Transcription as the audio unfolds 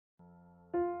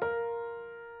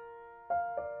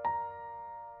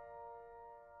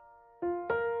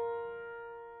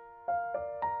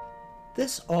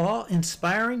This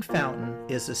awe-inspiring fountain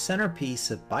is the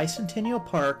centerpiece of Bicentennial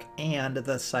Park and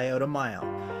the Scioto Mile.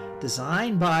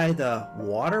 Designed by the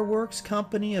Waterworks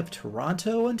Company of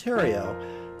Toronto, Ontario,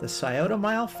 the Scioto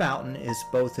Mile fountain is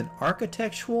both an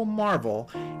architectural marvel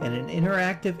and an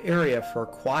interactive area for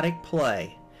aquatic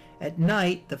play. At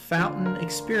night, the fountain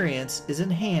experience is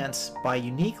enhanced by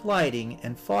unique lighting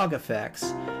and fog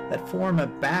effects that form a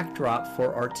backdrop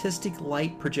for artistic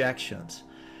light projections.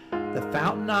 The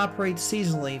fountain operates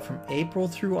seasonally from April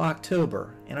through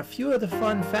October, and a few of the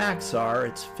fun facts are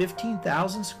it's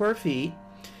 15,000 square feet,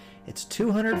 it's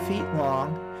 200 feet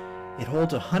long, it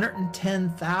holds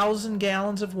 110,000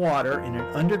 gallons of water in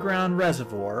an underground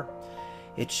reservoir,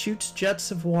 it shoots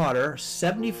jets of water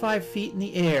 75 feet in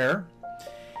the air,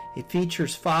 it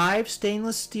features 5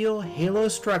 stainless steel halo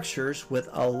structures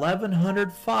with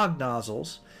 1,100 fog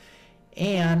nozzles,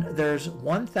 and there's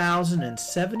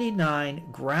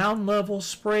 1,079 ground level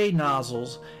spray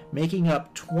nozzles making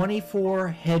up 24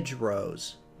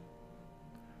 hedgerows.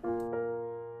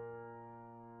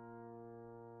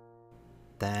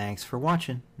 Thanks for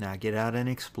watching. Now get out and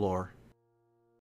explore.